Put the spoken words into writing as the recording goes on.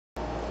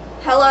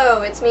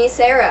Hello, it's me,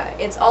 Sarah.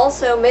 It's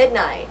also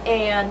midnight,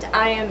 and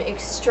I am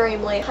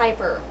extremely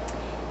hyper.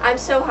 I'm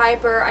so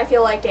hyper, I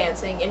feel like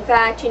dancing. In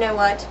fact, you know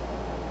what?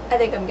 I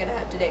think I'm gonna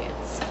have to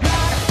dance.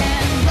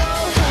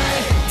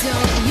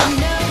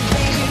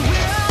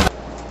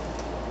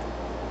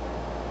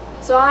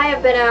 So I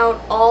have been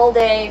out all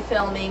day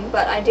filming,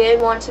 but I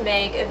did want to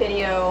make a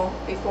video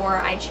before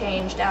I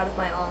changed out of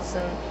my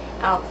awesome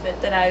outfit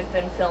that I've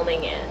been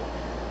filming in.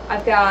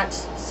 I've got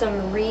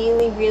some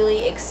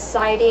really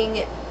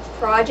exciting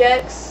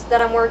projects that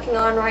I'm working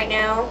on right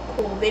now,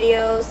 cool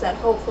videos that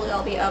hopefully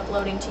I'll be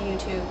uploading to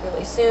YouTube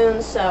really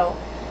soon, so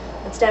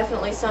it's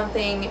definitely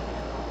something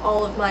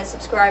all of my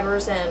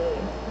subscribers and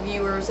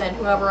viewers and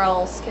whoever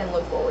else can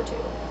look forward to.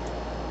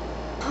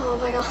 Oh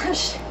my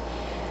gosh.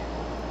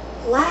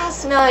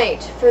 Last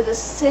night, for the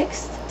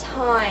 6th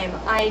time,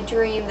 I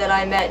dreamed that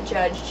I met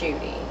Judge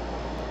Judy.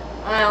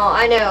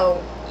 I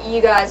know, you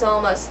guys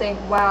all must think,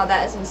 wow,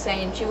 that is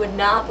insane. You would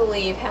not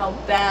believe how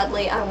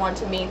badly I want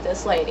to meet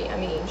this lady. I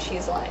mean,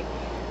 she's like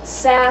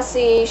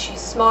sassy, she's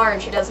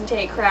smart, she doesn't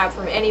take crap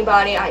from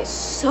anybody. I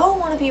so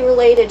want to be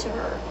related to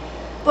her.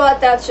 But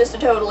that's just a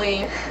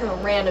totally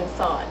random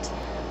thought.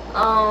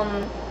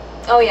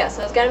 Oh yes,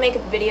 I was gonna make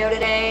a video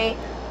today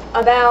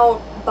about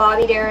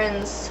Bobby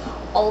Darin's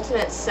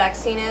ultimate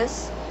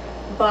sexiness,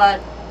 but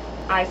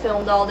I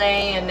filmed all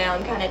day and now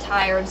I'm kind of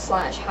tired /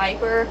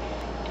 hyper,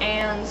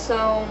 and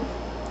so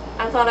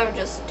I thought I would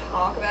just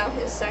talk about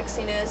his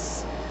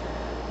sexiness.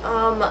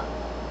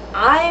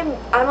 I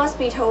must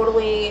be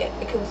totally,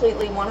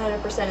 completely,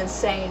 100%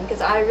 insane, because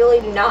I really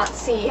do not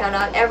see how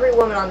not every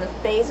woman on the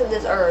face of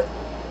this earth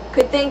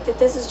could think that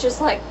this is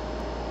just, like,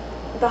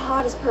 the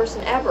hottest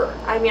person ever.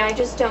 I mean, I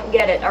just don't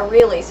get it.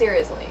 Really,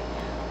 seriously.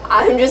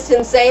 I'm just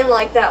insane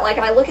like that. Like,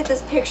 I look at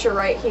this picture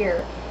right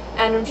here,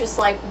 and I'm just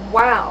like,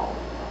 wow.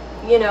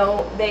 You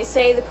know, they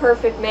say the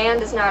perfect man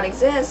does not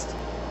exist,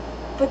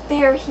 but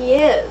there he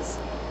is.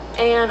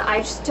 And I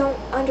just don't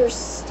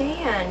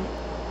understand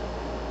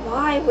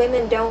why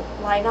women don't,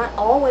 why not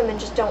all women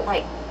just don't,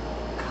 like,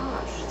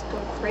 gosh, just go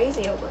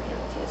crazy over him.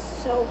 He is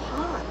so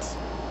hot.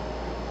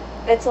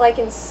 It's, like,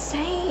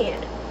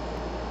 insane.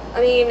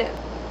 I mean,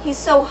 he's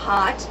so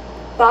hot.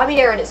 Bobby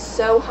Darin is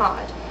so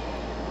hot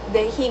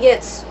that he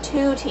gets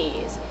 2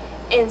 T's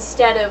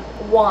instead of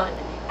 1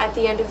 at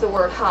the end of the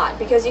word hot.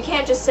 Because you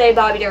can't just say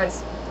Bobby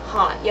Darin's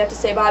hot. You have to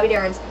say Bobby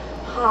Darin's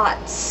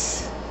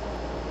hot.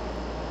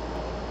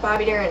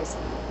 Bobby Darin's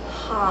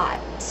hot.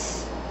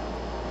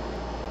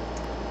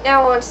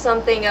 Now on to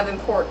something of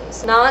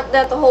importance. Not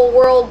that the whole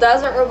world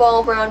doesn't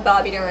revolve around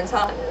Bobby Darin's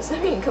hotness. I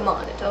mean, come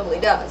on, it totally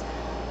does.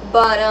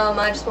 But,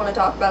 I just want to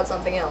talk about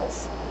something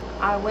else.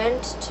 I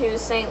went to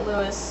St.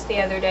 Louis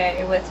the other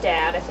day with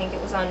Dad. I think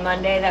it was on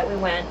Monday that we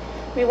went.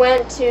 We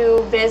went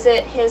to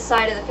visit his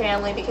side of the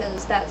family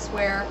because that's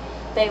where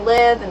they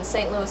live, and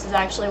St. Louis is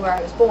actually where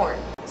I was born.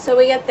 So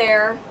we get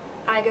there.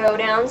 I go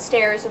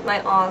downstairs with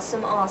my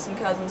awesome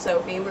cousin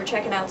Sophie. We're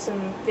checking out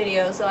some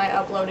videos that I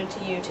uploaded to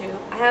YouTube.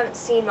 I haven't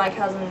seen my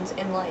cousins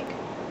in like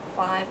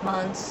 5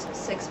 months,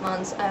 6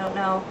 months, I don't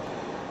know.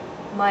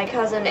 My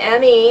cousin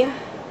Emmy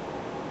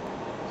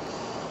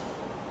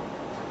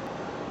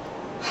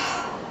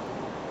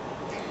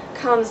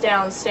comes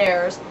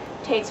downstairs,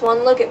 takes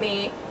one look at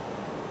me,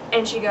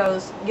 and she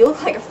goes, "You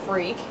look like a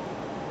freak."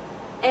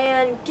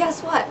 And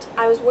guess what?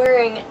 I was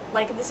wearing,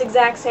 like, this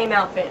exact same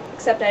outfit,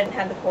 except I didn't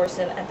have the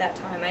corset at that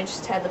time. I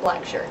just had the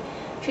black shirt.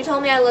 She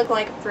told me I looked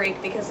like a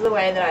freak because of the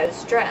way that I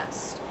was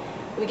dressed.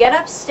 We get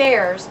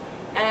upstairs,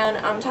 and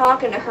I'm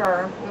talking to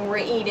her, and we're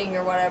eating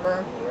or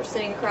whatever. We're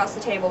sitting across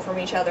the table from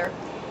each other.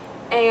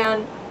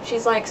 And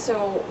she's like,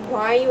 "So,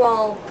 why are you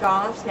all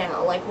goth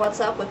now? Like, what's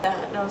up with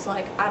that?" And I was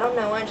like, "I don't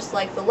know, I just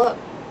like the look."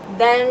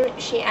 Then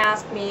she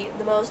asked me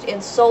the most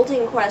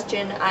insulting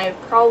question I've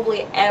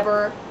probably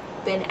ever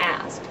been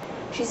asked.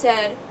 She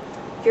said,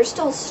 "You're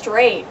still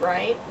straight,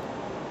 right?"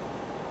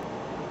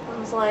 I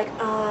was like,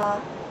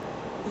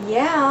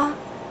 yeah.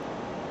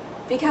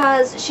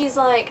 Because she's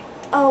like,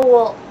 "Oh,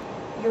 well,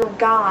 you're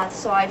goth,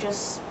 so I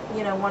just,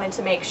 you know, wanted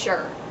to make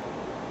sure."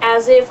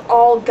 As if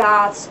all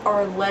goths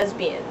are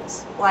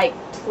lesbians. Like,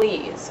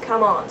 please,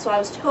 come on. So I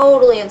was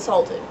totally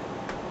insulted.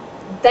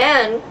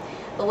 Then,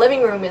 the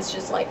living room is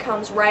just like,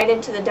 comes right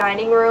into the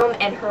dining room,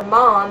 and her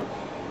mom,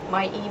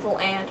 my evil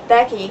aunt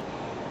Becky,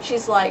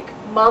 she's like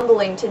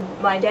mumbling to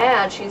my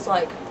dad. She's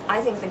like,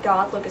 "I think the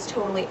goth look is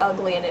totally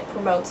ugly and it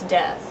promotes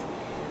death."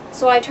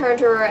 So I turned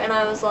to her and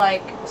I was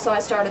like, so I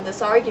started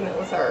this argument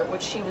with her,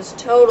 which she was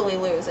totally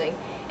losing.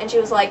 And she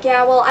was like,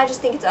 "Yeah, well, I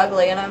just think it's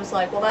ugly." And I was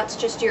like, "Well, that's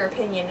just your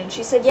opinion." And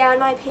she said, "Yeah, and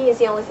my opinion is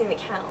the only thing that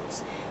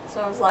counts."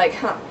 So I was like,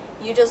 huh,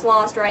 you just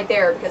lost right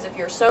there, because if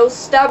you're so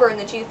stubborn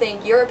that you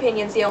think your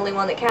opinion's the only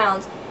one that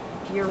counts,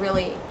 you're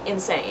really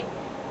insane.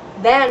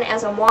 Then,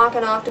 as I'm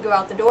walking off to go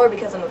out the door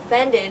because I'm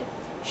offended,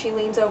 she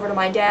leans over to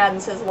my dad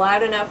and says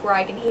loud enough where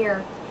I can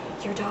hear,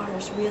 "Your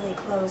daughter's really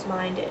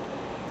close-minded."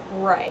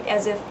 Right,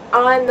 as if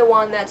I'm the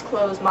one that's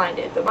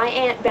closed-minded, but my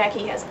Aunt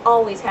Becky has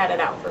always had it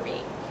out for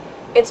me.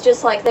 It's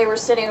just like they were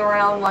sitting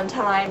around one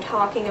time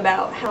talking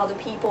about how the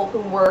people who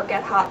work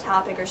at Hot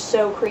Topic are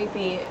so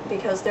creepy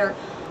because they're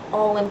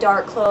all in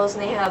dark clothes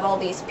and they have all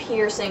these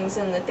piercings,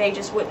 and that they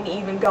just wouldn't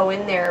even go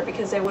in there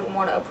because they wouldn't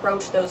want to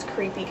approach those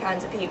creepy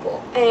kinds of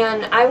people.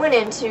 And I went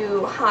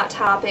into Hot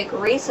Topic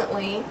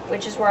recently,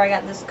 which is where I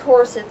got this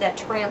corset that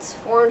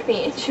transformed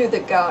me into the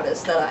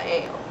goddess that I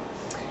am.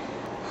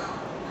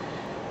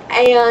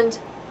 And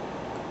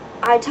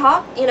I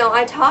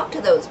talked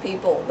to those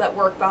people that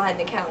work behind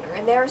the counter,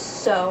 and they're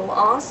so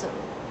awesome.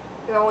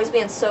 They're always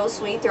being so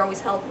sweet, they're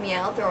always helping me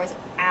out, they're always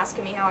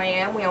asking me how I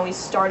am. We always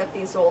start up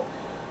these little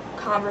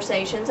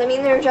conversations. I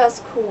mean, they're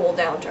just cool,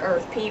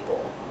 down-to-earth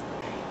people.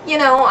 You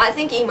know, I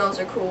think emos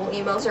are cool.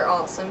 Emos are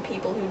awesome.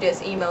 People who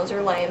diss emos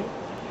are lame.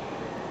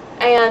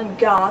 And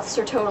goths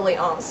are totally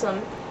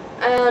awesome.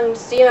 And,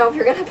 you know, if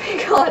you're gonna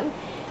pick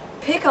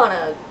on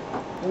a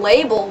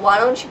label, why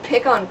don't you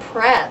pick on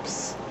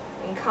preps?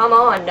 I mean, come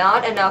on,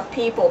 not enough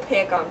people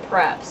pick on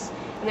preps.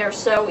 And they're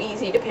so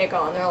easy to pick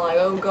on. They're like,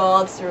 oh,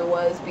 goths are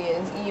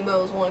lesbians,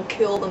 emos want to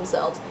kill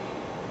themselves.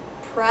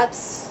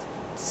 Preps,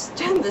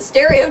 the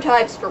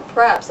stereotypes for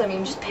preps, I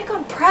mean, just pick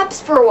on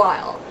preps for a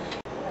while.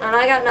 And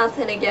I got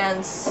nothing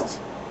against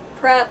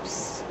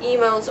preps,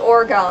 emos,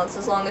 or goths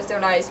as long as they're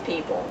nice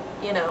people,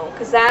 you know,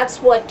 because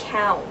that's what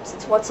counts.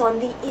 It's what's on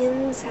the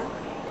inside,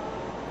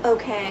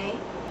 okay?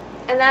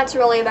 And that's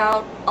really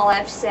about all I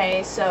have to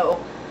say,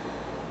 so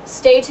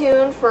stay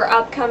tuned for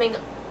upcoming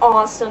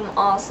awesome,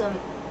 awesome,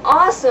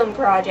 awesome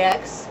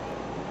projects,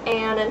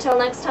 and until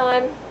next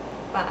time,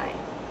 bye.